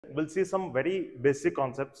we'll see some very basic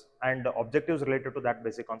concepts and objectives related to that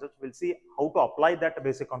basic concepts. We'll see how to apply that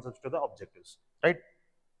basic concepts to the objectives, right?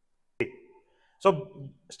 So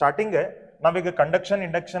starting navige conduction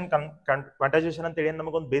induction quantization ante ಏನು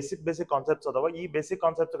ನಮಗೆ ಒಂದು basic concepts ಅದಾವ. ಈ basic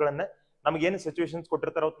concepts ಗಳನ್ನ ನಮಗೆ ಏನು situations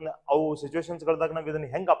ಕೊಟ್ಟಿರ್ತಾರೋ ಅವು situations ಗಳದಾಗ ನಾವು ಇದನ್ನ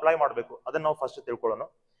ಹೆಂಗ್ ಅಪ್ಲೈ ಮಾಡಬೇಕು ಅದನ್ನ ನಾವು ಫಸ್ಟ್ ತಿಳ್ಕೊಳ್ಳೋಣ.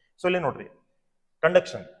 ಸೊ ಇಲ್ಲಿ ನೋಡ್ರಿ,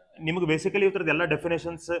 ಕಂಡಕ್ಷನ್ ನಿಮಗೆ ಬೇಸಿಕಲಿ ಇದ್ರದ್ದು ಎಲ್ಲ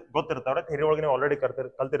ಡೆಫಿನೇಷನ್ಸ್ ಗೊತ್ತಿರ್ತಾವ್ರೆ. ಥಿಯರಿ ಒಳಗೆ ನೀವು already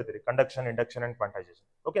ಕಲ್ತಿರ್ತೀರಿ conduction induction and quantisation.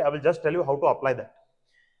 Okay, I will just tell you how to apply that.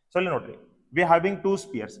 So ಇಲ್ಲಿ ನೋಡ್ರಿ, we are having two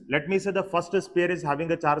spheres. Let me say the first sphere is having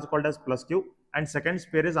a charge called as plus q and second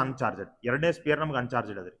sphere is uncharged. ಎರಡನೇ spear ನಮಗೆ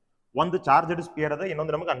uncharged ಅದ. ಒಂದು charged spear ಅದ,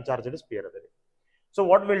 ಇನ್ನೊಂದು ನಮಗೆ uncharged spear ಅದ. So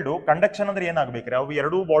what will do, conduction ಅಂದ್ರೆ ಏನಾಗಬೇಕ್ರಿ, ಅವು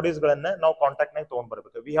ಎರಡು ಬಾಡೀಸ್ ಗಳನ್ನ ನಾವು ಕಾಂಟ್ಯಾಕ್ಟ್ ನಾಗ ತಗೊಂಡ್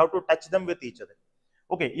ಬರ್ಬೇಕು. We have to touch them with each other.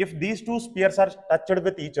 Okay, if these two spears R touched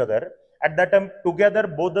with each other at that time together,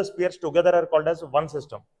 both the spheres together are called as one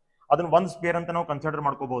system. ಅದನ್ನ ಒಂದು spear ಅಂತ ನಾವು consider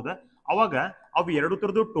ಮಾಡ್ಕೋಬಹುದು. ಅವಾಗ ಅವು ಎರಡು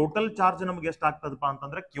ತರದ್ದು total charge ನಮಗೆ ಎಷ್ಟು ಆಗ್ತದಪ್ಪ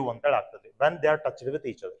ಅಂತಂದ್ರೆ ಕ್ಯೂ ಅಂತ ಹೇಳಿ ಆಗ್ತದೆ when they are touched with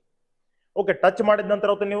each other. Okay, touch ಮಾಡಿದ ನಂತರ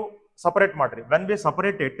ಅವತ್ತು ನೀವು ಸಪರೇಟ್ ಮಾಡ್ರಿ. when we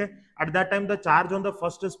separate it, at that time the charge on the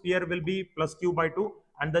first sphere will be plus q by 2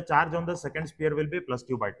 and the charge on the second sphere will be plus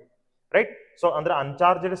q by 2, right? So ಅಂದ್ರೆ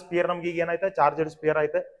uncharged spear ನಮ್ಗೆ ಈಗ ಏನಾಯ್ತು, charged spear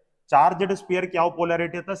ಆಯ್ತು. Charged spear ಯಾವ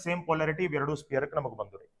ಪೋಲಾರಿಟಿ ಐತೆ, same ಪೋಲಾರಿಟಿ ಇವೆರಡು spear ನಮಗೆ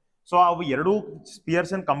ಬಂದ್ರಿ. ಸೊ ಅವು ಎರಡು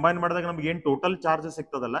ಸ್ಪಿಯರ್ಸ್ ಕಂಬೈನ್ ಮಾಡಿದಾಗ ನಮಗೆ ಏನು ಟೋಟಲ್ ಚಾರ್ಜ್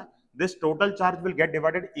ಸಿಗ್ತದಲ್ಲ, this total charge will get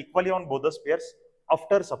divided equally on both the spheres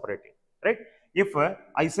after separating, right? If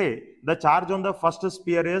I say the charge on the first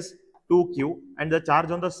sphere is 2q and the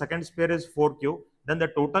charge on the second sphere is 4q, then the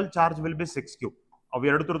total charge will be 6q. ಅವು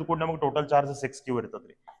ಎರಡು ತರದ್ದು ಕೂಡ ನಮಗೆ total charge 6q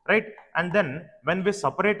ಇರ್ತದ್ರಿ, right? And then when we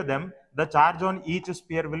separate them, the charge on each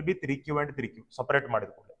sphere will be 3q and 3q. Separate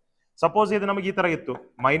ಮಾಡಿದ ಕೂಡ suppose ಇದು ನಮಗೆ ಈ ತರ ಇತ್ತು,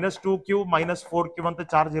 -2q -4q ಅಂತ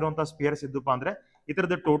ಚಾರ್ಜ್ ಇರುವಂತ ಸ್ಪಿಯರ್ಸ್ ಇದ್ದಪ್ಪ ಅಂದ್ರೆ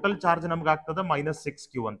ಇದರದ ಟೋಟಲ್ ಚಾರ್ಜ್ ನಮ್ಗೆ ಆಗ್ತದೆ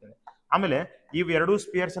 -6q ಅಂತೇಳಿ. ಆಮೇಲೆ ಇವ್ ಎರಡು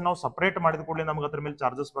ಸ್ಪಿಯರ್ಸ್ ನಾವು ಸಪರೇಟ್ ಮಾಡಿದ ಕೂಡಲೇ ನಮ್ಗೆ ಅದ್ರ ಮೇಲೆ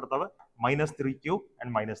ಚಾರ್ಜಸ್ ಬರ್ತವೆ -3q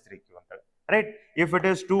ಅಂಡ್ -3q ಅಂತೇಳಿ, right? If it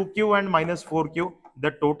is 2q and -4q,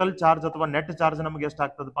 the total charge ಅಥವಾ ನೆಟ್ ಚಾರ್ಜ್ ನಮ್ಗೆ ಎಷ್ಟು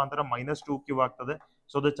ಆಗ್ತದಪ್ಪ ಅಂದ್ರೆ -2q ಆಗ್ತದೆ.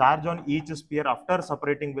 So the charge on each spear after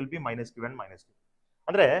separating will be -q and -q.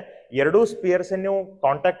 ಅಂದ್ರೆ ಎರಡು ಸ್ಪಿಯರ್ಸ್ ನೀವು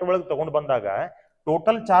ಕಾಂಟ್ಯಾಕ್ಟ್ ಒಳಗೆ ತಗೊಂಡು ಬಂದಾಗ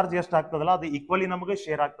ಟೋಟಲ್ ಚಾರ್ಜ್ ಎಷ್ಟು ಆಗ್ತದಲ್ಲ ಅದು ಈಕ್ವಲಿ ನಮಗೆ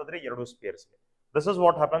ಶೇರ್ ಆಗ್ತದ್ರಿ ಎರಡು spears. This is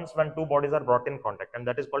what happens when two bodies are brought in contact and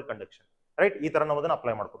that is called conduction, right? ಈ ತರ ನಾವು ಅದನ್ನ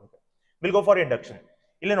ಅಪ್ಲೈ ಮಾಡ್ಕೊಬೇಕು. Will go for induction.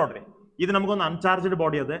 ಇಲ್ಲಿ ನೋಡ್ರಿ, ಇದು ನಮಗೊಂದು ಅನ್ಚಾರ್ಜ್ಡ್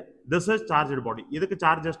ಬಾಡಿ ಅದೇ, ದಿಸ್ ಇಸ್ ಚಾರ್ಜ್ಡ್ ಬಾಡಿ. ಇದಕ್ಕೆ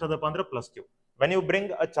ಚಾರ್ಜ್ ಎಷ್ಟದಪ್ಪ ಅಂದ್ರೆ +q. when you bring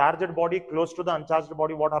a charged body close to the uncharged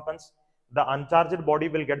body, what happens? the uncharged body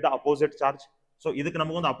will get the opposite charge. So ಇದಕ್ಕೆ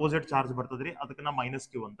ನಮಗೊಂದು opposite charge ಬರ್ತದ್ರಿ, ಅದಕ್ಕೆ ನಾ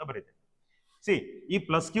 -q ಅಂತ ಬರೀತೇವೆ. C, ಈ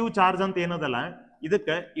 +q charge ಅಂತ ಏನದಲ್ಲ,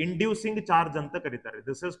 ಇದಕ್ಕೆ ಇಂಡ್ಯೂಸಿಂಗ್ ಚಾರ್ಜ್ ಅಂತ ಕರೀತಾರೆ.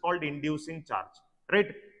 This is called inducing charge,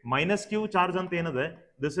 right? -q charge ಅಂತ ಏನದೆ,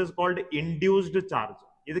 this is called induced charge.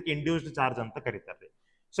 ಇದಕ್ಕೆ ಇಂಡ್ಯೂಸ್ಡ್ ಚಾರ್ಜ್ ಅಂತ ಕರೀತಾರೆ.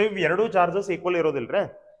 ಸೊ ಇವ್ ಎರಡು ಚಾರ್ಜಸ್ ಈಕ್ವಲ್ ಇರೋದಿಲ್ರಿ,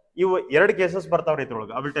 ಇವು ಎರಡು ಕೇಸಸ್ ಬರ್ತಾವ್ರಿ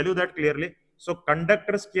ಇದ್ರೊಳಗೆ. I will tell you that clearly. So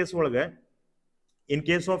conductors case ಒಳಗೆ, ಇನ್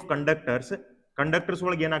ಕೇಸ್ ಆಫ್ ಕಂಡಕ್ಟರ್ಸ್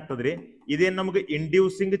ಒಳಗೆ ಏನಾಗ್ತದ್ರಿ, ಇದೇನ್ ನಮ್ಗೆ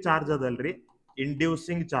inducing charge ಅದಲ್ರಿ,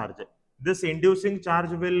 inducing charge. This inducing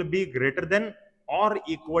charge will be greater than R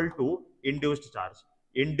equal to induced charge.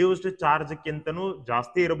 Induced charge ಕಿಂತನೂ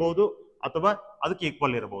ಜಾಸ್ತಿ ಇರಬಹುದು ಅಥವಾ ಅದಕ್ಕೆ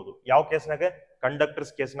equal ಇರಬಹುದು. ಯಾವ ಕೇಸ್ನಾಗ?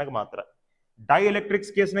 ಕಂಡಕ್ಟರ್ಸ್ ಕೇಸ್ನಾಗ ಮಾತ್ರ.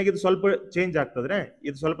 ಡೈಎಲೆಕ್ಟ್ರಿಕ್ಸ್ ಕೇಸ್ನಾಗ ಇದು ಸ್ವಲ್ಪ ಚೇಂಜ್ ಆಗ್ತದ್ರೆ,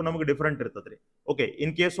 ಇದು ಸ್ವಲ್ಪ ನಮಗೆ ಡಿಫರೆಂಟ್ ಇರ್ತದ್ರಿ. Okay,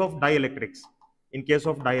 in case of dielectrics,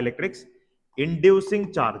 inducing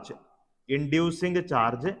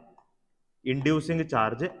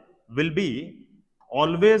charge will be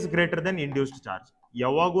always greater than induced charge.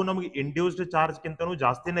 ಯಾವಾಗೂ ನಮಗೆ ಇಂಡ್ಯೂಸ್ಡ್ ಚಾರ್ಜ್ ಕಿಂತನೂ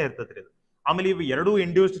ಜಾಸ್ತಿನೇ ಇರ್ತದ್ರಿ ಇದು. ಆಮೇಲೆ ಇವು ಎರಡು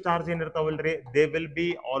induced charge ಏನಿರ್ತಾವಲ್ರಿ, they will be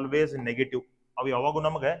always negative. ಅವು ಯಾವಾಗೂ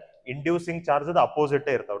ನಮಗೆ ಇಂಡ್ಯೂಸಿಂಗ್ ಚಾರ್ಜ್ ಅಪೋಸಿಟ್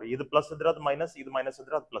ಇರ್ತಾವ್ರಿ. ಇದು ಪ್ಲಸ್ ಇದ್ರೆ ಅದು ಮೈನಸ್, ಇದು ಮೈನಸ್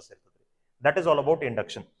ಇದ್ರೆ ಅದು ಪ್ಲಸ್ ಇರ್ತದ್ರಿ. That is all about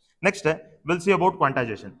induction. Next will see about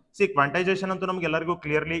quantisation. C, quantisation ಅಂತೂ ನಮ್ಗೆ ಎಲ್ಲರಿಗೂ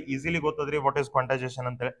clearly easily ಗೊತ್ತದ್ರಿ. What is quantisation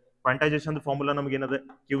ಅಂತ ಹೇಳಿ. ಕ್ವಾಂಟೈಸೇಷನ್ ಫಾರ್ಮುಲಾ ನಮ್ಗೆ ಏನದ,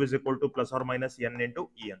 q is equal to ± n into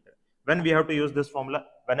e ಅಂತ. when we have to use this formula,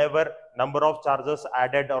 whenever number of charges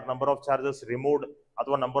added or number of charges removed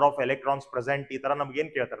ಅಥವಾ number of electrons present ಈ ತರ ನಮ್ಗೆ ಏನ್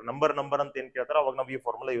ಕೇಳ್ತಾರೆ, ನಂಬರ್ ಅಂತ ಏನ್ ಕೇಳ್ತಾರೆ, ಅವಾಗ ನಾವು ಈ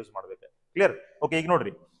ಫಾರ್ಮುಲಾ ಯೂಸ್ ಮಾಡ್ಬೇಕು. ಕ್ಲಿಯರ್? ಓಕೆ, ಈಗ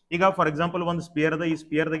ನೋಡ್ರಿ, ಈಗ ಫಾರ್ ಎಕ್ಸಾಂಪಲ್ ಒಂದು ಸ್ಪಿಯರ್ ಅದ, ಈ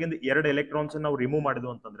ಸ್ಪಿಯರ್ ದಾಗಿಂದ ಎರಡು ಎಲೆಕ್ಟ್ರಾನ್ಸ್ ನಾವು ರಿಮೂವ್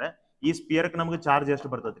ಮಾಡಿದ್ವು ಅಂತಂದ್ರೆ ಈ ಸ್ಪಿಯರ್ ನಮಗೆ ಚಾರ್ಜ್ ಎಷ್ಟು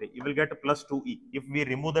ಬರ್ತದ್ರಿ? You will get +2e if we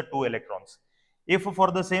remove the 2 electrons. if for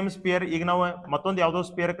the same sphere, ಈಗ ನಾವು ಮತ್ತೊಂದು ಯಾವ್ದೋ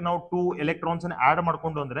ಸ್ಪಿಯರ್ ನಾವು 2 electrons ಅನ್ನು ಆಡ್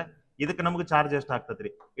ಮಾಡ್ಕೊಂಡು ಅಂದ್ರೆ ಇದಕ್ಕೆ ನಮಗೆ ಚಾರ್ಜ್ ಎಷ್ಟು ಆಗ್ತದ್ರಿ?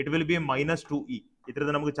 It will be -2e.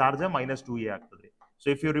 ಇದ್ರದ ನಮಗೆ ಚಾರ್ಜ್ -2e ಆಗ್ತದ್ರಿ. So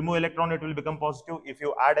if you remove electron it will become positive, if you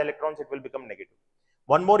add electrons it will become negative.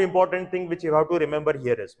 One more important thing which you have to remember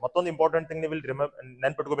here is, ಮತ್ತೊಂದು important thing ನೀವು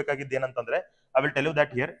ನೆನ್ಪಿಟ್ಕೋಬೇಕಾಗಿದ್ದು ಏನಂತಂದ್ರೆ, I will tell you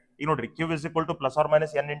that here. ಈಗ ನೋಡ್ರಿ, q is equal to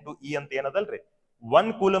 ± n into e ಅಂತ ಏನದಲ್ರಿ, 1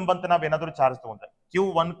 coulomb ಅಂತ ನಾವ್ ಏನಾದ್ರು charge ತಗೊಂಡ್ರೆ, q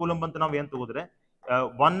 1 ಕೂಲಂಬ್ ಅಂತ ನಾವ್ ಏನ್ ತಗೋದ್ರೆ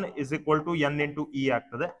 1 is equal to n into e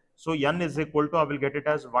ಆಗ್ತದೆ. So n is equal to, I will get it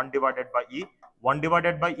as 1 divided by e. 1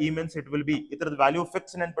 divided by E means it will be itrad value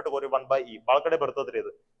fix ನೆನ್ಪಿಟ್ಕೋರಿ 1 by E ಬಾಳ ಕಡೆ ಬರ್ತದ್ರಿ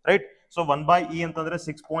ಇದು right. So 1 by E ಅಂತಂದ್ರೆ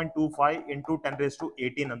 6.25 into 10 raised to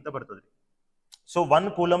 18 ಅಂತ ಬರ್ತದ್ರಿ. So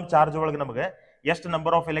 1 coulomb charge ಒಳಗೆ ನಮಗೆ ಎಷ್ಟು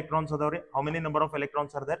ನಂಬರ್ ಆಫ್ ಎಲೆಕ್ಟ್ರಾನ್ಸ್ ಅದಾವ್ರಿ? How many number of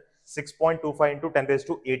electrons are there? 6.25 into 10 raised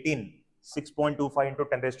to 18. 6.25 into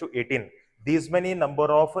 10 raised to 18. These many number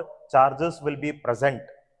of charges will be present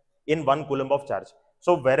in 1 coulomb of charge.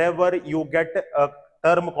 So wherever you get a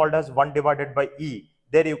term called as 1 divided by E,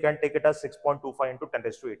 there you can take it as 6.25 into 10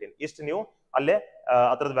 raised to 18. Ist new alle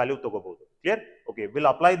adrad value togobodu. Clear? Okay,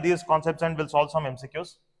 we'll apply these concepts and we'll solve some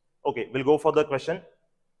MCQs. Okay, we'll go for the question.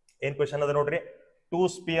 In question adu nodri, 2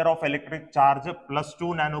 sphere of electric charge plus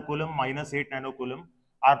 2 nanocoulomb minus 8 nanocoulomb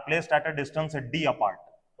are placed at a distance d apart.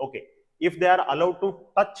 Okay, if they are allowed to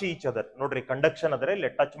touch each other, nodri conduction adare le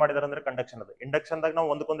touch madidare andre conduction adu. Induction ದಾಗ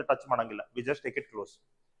ನಾವು ಒಂದಕ್ಕೊಂದು touch ಮಾಡಂಗಿಲ್ಲ, we just take it close.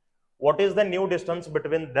 What is the new distance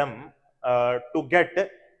between them to get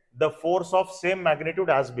the force of same magnitude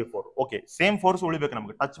as before? Okay, same force ಉಳಿಬೇಕು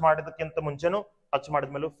ನಮಗೆ, touch ಮಾಡಿದಕ್ಕಿಂತ ಮುಂಚೆನೂ touch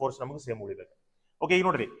ಮಾಡಿದ್ಮೇಲೆ force ನಮಗೆ same ಉಳಿಬೇಕು. ಓಕೆ, ಈಗ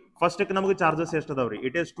ನೋಡ್ರಿ ಫಸ್ಟ್ ನಮಗೆ ಚಾರ್ಜಸ್ ಎಷ್ಟು ಅದಾವ್ರಿ?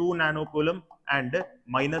 It is 2 nanocoulomb and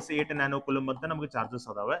minus 8 nanocoulomb ಅಂತ ನಮಗೆ ಚಾರ್ಜಸ್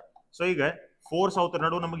ಅದಾವೆ. ಸೊ ಈಗ ಫೋರ್ಸ್ ಅವತ್ರ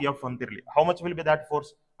ನಡು ನಮಗೆ F ಅಂತಿರ್ಲಿ. How much will be that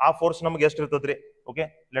force? ಆ ಫೋರ್ಸ್ ನಮಗೆ ಎಷ್ಟು ಇರ್ತದ್ರಿ? Okay,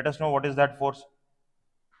 let us know what is that force.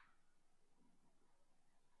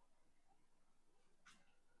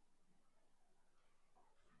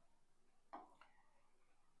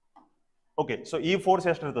 Okay, so E force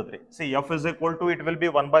ಎಷ್ಟು ಇರ್ತದ್ರಿ? See, F is equal to, it will be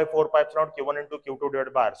 1 by 4 pi epsilon Q1 into Q2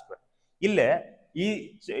 divided by R square. ಇಲ್ಲೇ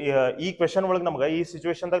ಈ question ಒಳಗೆ ನಮ್ಗೆ ಈ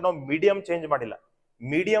situation ದಾಗ ನಾವು medium change ಮಾಡಿಲ್ಲ.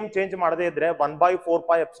 ಮೀಡಿಯಂ ಚೇಂಜ್ ಮಾಡದೇ ಇದ್ರೆ 1 by 4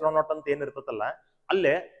 pi epsilon naught ಅಂತ ಏನ್ ಇರ್ತದಲ್ಲ,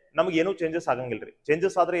 ಅಲ್ಲೇ ನಮ್ಗೆ ಏನು ಚೇಂಜಸ್ ಆಗಂಗಿಲ್ರಿ.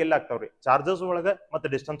 ಚೇಂಜಸ್ ಆದ್ರೆ ಎಲ್ಲ ಆಗ್ತಾವ್ರಿ? ಚಾರ್ಜಸ್ ಒಳಗೆ ಮತ್ತೆ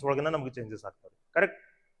ಡಿಸ್ಟೆನ್ಸ್ ಒಳಗನ ನಮ್ಗೆ ಚೇಂಜಸ್ ಆಗ್ತಾವ್ರಿ. ಕರೆಕ್ಟ್?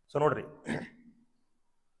 ಸೊ ನೋಡ್ರಿ,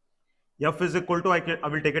 F is equal to, I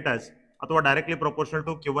will take it as, ಅಥವಾ directly proportional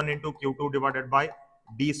to Q1 into Q2 divided by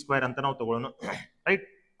D square ಅಂತ ನಾವು ತಗೊಳ್ಳೋಣ. Right?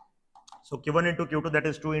 So Q1 into Q2, that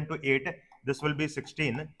is 2 into 8. This will be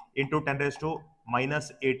 16 into 10 raised to minus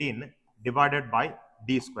 18 divided by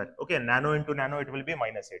D square. Okay, nano into nano, it will be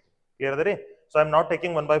minus 18. Clear adari? So I am not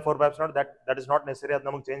taking 1 by 4 by epsilon. That is not necessary. Ad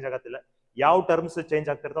namak change agattilla. Yav terms change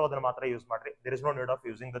ಆಗ್ತಿರ್ತಾವ ಅದನ್ನ ಮಾತ್ರ use ಮಾಡ್ರಿ. There is no need of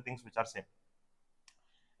using the things which are same.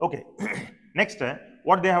 Okay. Next,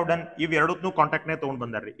 what they have done, if ಎರಡೂನು contact ನೇ ತಗೊಂಡ್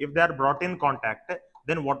ಬಂದಾರ್ರಿ. If they are brought in contact,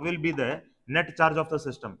 then what will be the net charge of the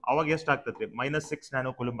system? ಅವಾಗ ಎಷ್ಟು ಆಗ್ತೈತಿ? -6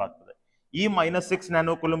 nanocoulomb ಆಗ್ತದೆ. ಈ -6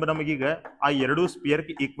 nanocoulomb ನಮಗೀಗ ಆ ಎರಡು ಸ್ಪಿಯರ್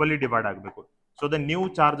ಈಕ್ವಲಿ ಡಿವೈಡ್ ಆಗಬೇಕು. So the new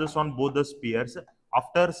charges on both the spears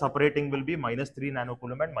after separating will be -3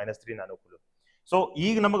 nanocoulomb and -3 nanocoulomb. So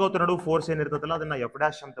ಈಗ ನಮಗೆ ಅವತ್ತು ನಡು ಫೋರ್ಸ್ ಏನಿರ್ತದಲ್ಲ ಅದನ್ನ ಎಫ್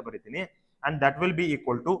ಡ್ಯಾಶ್ ಅಂತ ಬರೀತೀನಿ. And that will be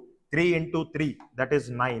equal to 3 into 3, that is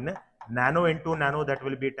 9, nano into nano, that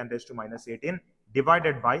will be 10 raised to minus 18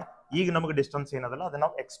 divided by, ಈಗ ನಮಗೆ distance ಏನದಲ್ಲ ಅದನ್ನ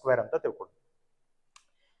ನಾವು x square ಅಂತ ತಿಳ್ಕೊಳ್ಳಿ.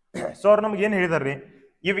 ಸೊ ಅವ್ರು ನಮ್ಗೆ ಏನ್ ಹೇಳಿದಾರ್ರಿ?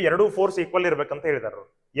 ಇವ್ ಎರಡು force equal ಇರ್ಬೇಕಂತ ಹೇಳಿದಾರ.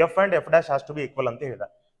 F and F dash has to be equal ಅಂತ ಹೇಳಿದ.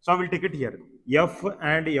 So I will take it here. F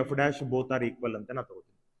and F dash both are equal ಅಂತ ನಾ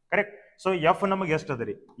ತಗೋತೀನಿ. ಕರೆಕ್ಟ್? ಸೊ F ನಮಗೆ ಎಷ್ಟು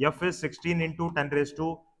ಅದರಿ? F is 16 into 10 raised to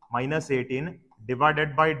minus 18 divided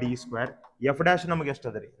by D square. F dash ನಮಗೆ ಎಷ್ಟು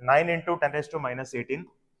ಅದರಿ? 9 into 10 raised to minus 18.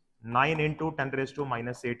 9 into 10 raised to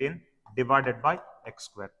minus 18 divided by x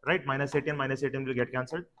square. Right? Minus 18 will get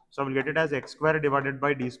cancelled. So I will get it as x square divided by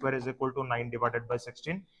D square is equal to 9 divided by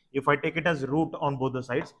 16. If I take it as root on both the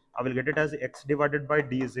sides, I will get it as x divided by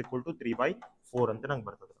D is equal to 3 by 4 ಅಂತ ನಂಗೆ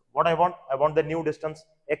ಬರ್ತದೆ. What I want the new distance.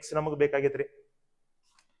 X ನಮಗೆ ಬೇಕಾಗಿತ್ರಿ.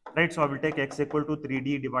 Right? So I will take x equal to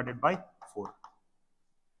 3D divided by 4.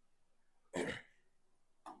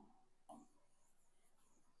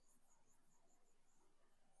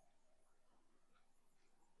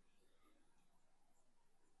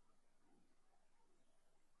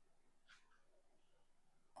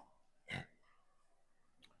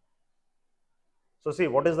 So see,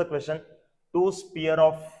 what is the question? 2 sphere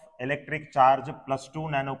of electric charge plus 2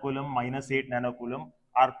 nanocoulomb minus 8 nanocoulomb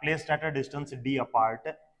are placed at a distance d apart.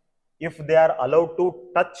 If they are allowed to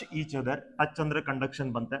touch each other, touch andre conduction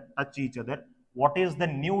bante, touch each other, what is the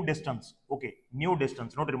new distance? Okay, new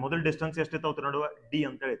distance. Nodri, model distance ಎಷ್ಟಿತ್ತು ಅವರ ನಡುವೆ d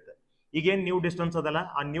ಅಂತ ಹೇಳಿತ್ತು. ಈಗ ಏನು new distance ಅದಲ್ಲ,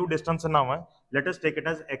 ಆ new distance ನಾವು let us take it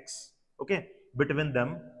as x. Okay, between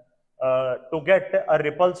them. To get a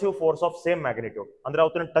repulsive force of same magnitude. ಅಂದ್ರೆ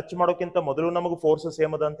ಅವತ್ತನ್ನ ಟಚ್ ಮಾಡೋಕ್ಕಿಂತ ಮೊದಲು ನಮಗೆ ಫೋರ್ಸ್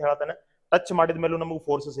ಸೇಮ್ ಅದ ಅಂತ ಹೇಳ್ತಾನೆ, ಟಚ್ ಮಾಡಿದ ಮೇಲೂ ನಮಗೆ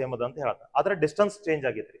ಫೋರ್ಸ್ ಸೇಮ್ ಅದ ಅಂತ ಹೇಳ್ತಾನೆ. ಆದ್ರೆ ಡಿಸ್ಟೆನ್ಸ್ ಚೇಂಜ್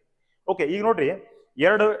ಆಗಿದ್ರಿ. ಓಕೆ, ಈಗ ನೋಡ್ರಿ,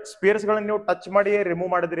 ಎರಡು ಸ್ಪಿಯರ್ಸ್ ಗಳನ್ನ ನೀವು ಟಚ್ ಮಾಡಿ ರಿಮೂವ್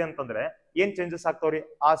ಮಾಡಿದ್ರಿ ಅಂತಂದ್ರೆ ಏನ್ ಚೇಂಜಸ್ ಆಗ್ತಾವ್ರಿ?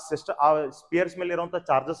 ಆ ಸ್ಪಿಯರ್ಸ್ ಮೇಲೆ ಇರುವಂತ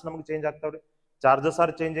ಚಾರ್ಜಸ್ ನಮಗೆ change ಆಗ್ತಾವ್ರಿ. Charges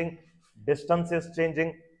are changing, distance is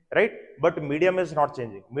changing, right? But medium is not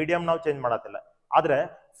changing. Medium ನಾವು ಚೇಂಜ್ ಮಾಡತ್ತಿಲ್ಲ. ಆದ್ರೆ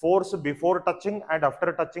force before touching and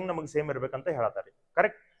after touching ನಮಗೆ ಸೇಮ್ ಇರ್ಬೇಕಂತ ಹೇಳ್ತಾರೆ.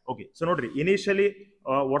 Correct? Okay, so nodri initially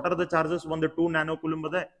what are the charges? One the 2 nanocoulomb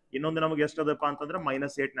ade, ಇನ್ನೊಂದು ನಮಗೆ ಎಷ್ಟು ಅದಪ್ಪ ಅಂತಂದ್ರೆ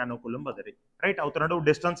 -8 nanocoulomb ಅದರಿ, right? ಅವ್ರ ನಡುವೆ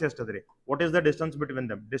ಡಿಸ್ಟೆನ್ಸ್ ಎಷ್ಟು ಅದರಿ? What is the distance between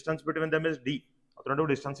them? Distance between them is d. ಅವ್ರ ನಡುವೆ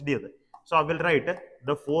ಡಿಸ್ಟೆನ್ಸ್ d ಅದ. So I will write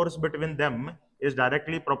the force between them is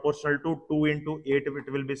directly proportional to 2 into 8, it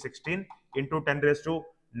will be 16 into 10 raised to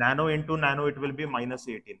nano into nano, it will be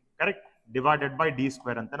 -18, correct? Divided by d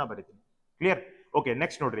square ಅಂತ ನಾ ಬರೀತೀನಿ. Clear? Okay,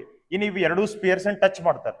 next ನೋಡ್ರಿ, ಇನ್ನು ಇವು ಎರಡು spears touch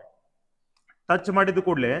ಮಾಡ್ತಾರೆ. Touch ಮಾಡಿದ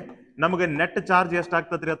ಕೂಡಲೇ ನಮಗೆ ನೆಟ್ ಚಾರ್ಜ್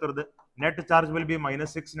ಎಷ್ಟಾಗ್ತದ್ರಿ? ಅದರದ್ದು net charge will be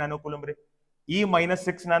 -6 nanocoulomb ರೀ. ಈ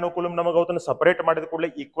 -6 nanocoulomb ನಮಗೆ ಅವತ್ತನ್ನು ಸಪರೇಟ್ ಮಾಡಿದ ಕೂಡಲೇ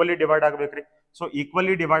equally divide ಆಗ್ಬೇಕ್ರಿ. So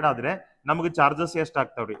equally divide ಆದ್ರೆ ನಮಗೆ ಚಾರ್ಜಸ್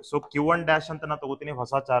ಎಷ್ಟಾಗ್ತಾವ್ರಿ? ಸೊ Q1 ಡ್ಯಾಶ್ ಅಂತ ನಾ ತಗೋತೀನಿ,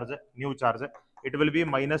 ಹೊಸ charge, new charge, it will be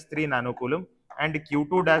 -3 nanocoulomb and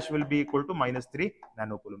Q2 dash will be equal to -3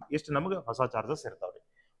 nanocoulomb. ಇಷ್ಟು ನಮಗೆ ಹೊಸ ಚಾರ್ಜಸ್ ಇರ್ತಾವ್ರಿ.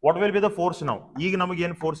 What will be the force? ನಾವು ಈಗ ನಮಗೆ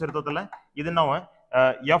ಏನು ಫೋರ್ಸ್ ಇರ್ತದಲ್ಲ, ಇದನ್ನ ನಾವು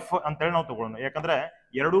ಎಫ್ ಅಂತ ಹೇಳಿ ನಾವು ತಗೊಳ್ಳೋಣ, ಯಾಕಂದ್ರೆ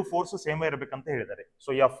ಎರಡು ಫೋರ್ಸ್ ಸೇಮ್ ಇರಬೇಕಂತ ಹೇಳಿದ್ದಾರೆ. So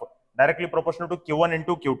F directly proportional to Q1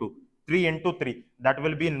 into Q2, 3 into 3, that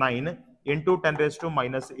will be 9 into 10 raised to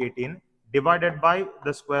 -18 divided by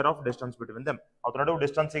the square of distance between them. ಅವ್ರ ನಡುವೆ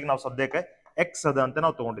ಡಿಸ್ಟೆನ್ಸ್ ಈಗ ನಾವು ಸದ್ಯಕ್ಕೆ x ಅದ ಅಂತ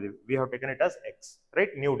ನಾವು ತಗೊಂಡಿದೀವಿ. We have taken it as x,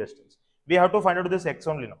 right? New distance. We have to find out this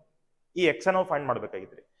x only now. ಈ x ನಾವು ಫೈಂಡ್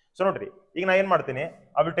ಮಾಡ್ಬೇಕಾಗಿದ್ರಿ. ಸೊ ನೋಡ್ರಿ, ಈಗ ನಾ ಏನ್ ಮಾಡ್ತೀನಿ,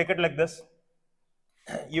 I will take it like this.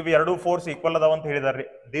 ಇವು ಎರಡು ಫೋರ್ಸ್ ಈಕ್ವಲ್ ಅದಾವ ಅಂತ ಹೇಳಿದಾರ್ರಿ.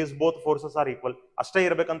 These both forces R equal, ಅಷ್ಟೇ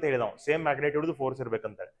ಇರ್ಬೇಕಂತ ಹೇಳಿದಾವ, ಸೇಮ್ ಮ್ಯಾಗ್ನಿಟ್ಯೂಡ್ ಫೋರ್ಸ್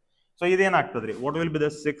ಇರ್ಬೇಕಂತ ಹೇಳಿ. So ಇದೇನಾಗ್ತದ್ರಿ? What will be the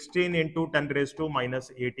 16 into 10 raised to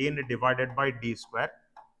 -18 divided by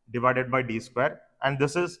d square, and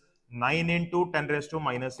this is 9 into 10 raised to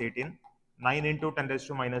 -18, 9 into 10 raised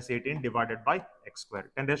to -18 divided by x square.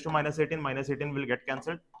 10 raised to -18 will get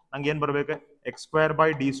cancelled. ನಂಗೆ ಏನ್ ಬರ್ಬೇಕು? x square by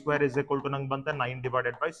d square is equal to ನಂಗೆ ಬಂತ 9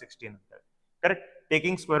 divided by 16 ಅಂತ ಹೇಳಿ. Correct?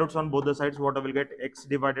 Taking square roots on both the sides, what I will get? X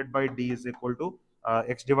divided by d is equal to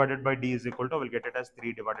I will get it as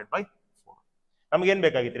 3 divided by 4. ನಮಗೆ ಏನ್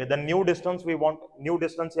ಬೇಕಾಗಿತ್ರಿ? The new distance we want. New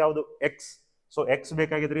distance ಯಾವುದು? X. So x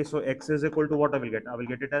ಬೇಕಾಗಿದ್ರಿ. So x is equal to what I will get? I will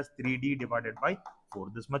get it as 3d divided by 4.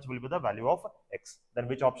 This much will be the value of x. Then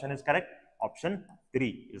which option is correct? Option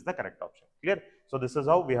 3 is the correct option. Clear? So this is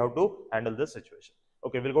how we have to handle this situation.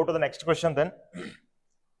 Okay, we'll go to the next question then.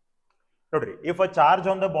 ನೋಡ್ರಿ, if a charge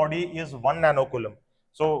on the body is 1 nanocoulomb,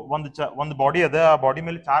 so ಒಂದು body ಅದ, ಆ body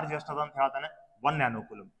ಮೇಲೆ charge ಎಷ್ಟು ಅದ ಅಂತ ಹೇಳ್ತಾನೆ, 1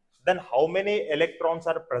 nanocoulomb. Then how many electrons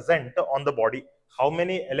are present on the body? How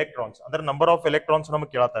many electrons ಅಂದ್ರೆ number of electrons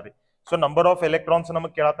ನಮಗೆ ಕೇಳತಾರಿ. So number of electrons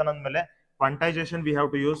ನಮಗೆ ಕೇಳತಾನ ಅಂದ್ಮೇಲೆ quantization we have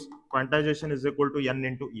to use. Quantization is equal to n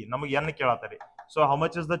into e. ನಮಗೆ n ಕೇಳತಾರಿ. So how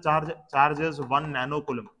much is the charge? Charge is 1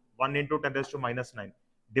 nanocoulomb, 1 into 10 raised to -9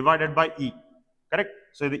 divided by e. Correct?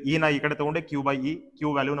 So ಇದು e ನ ಈ ಕಡೆ ತಗೊಂಡೆ, q by e, q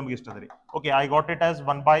value ನಮಗೆ ಇಷ್ಟ ಅದರಿ. Okay, I got it as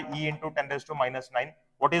 1 by e into 10 raised to -9.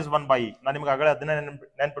 What is 1 by e? ನಾನು ನಿಮ್ಗೆ ಆಗಲೇ ಅದನ್ನ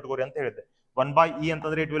ನೆನ್ಪಿಟ್ಕೋರಿ ಅಂತ ಹೇಳಿದ್ದೆ. 1 by e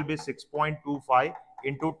ಅಂತಂದ್ರೆ it will be 6.25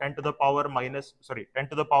 into 10 to the power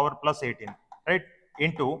 +18, right?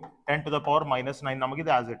 Into 10 to the power -9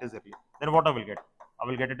 ನಮಗಿದೆ as it is ಇರಲಿ. Then what I will get? I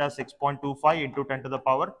will get it as 6.25 into 10 to the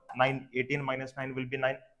power 9. 18 minus 9 will be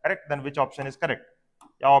 9. Correct? Then which option is correct?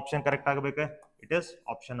 ಯಾವ option correct ಆಗಬೇಕು? It is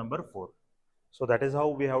option number 4. So that is how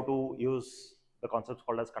we have to use the concepts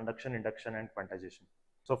called as conduction, induction and quantization.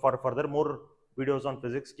 So for further more videos on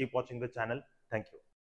physics, keep watching the channel. Thank you.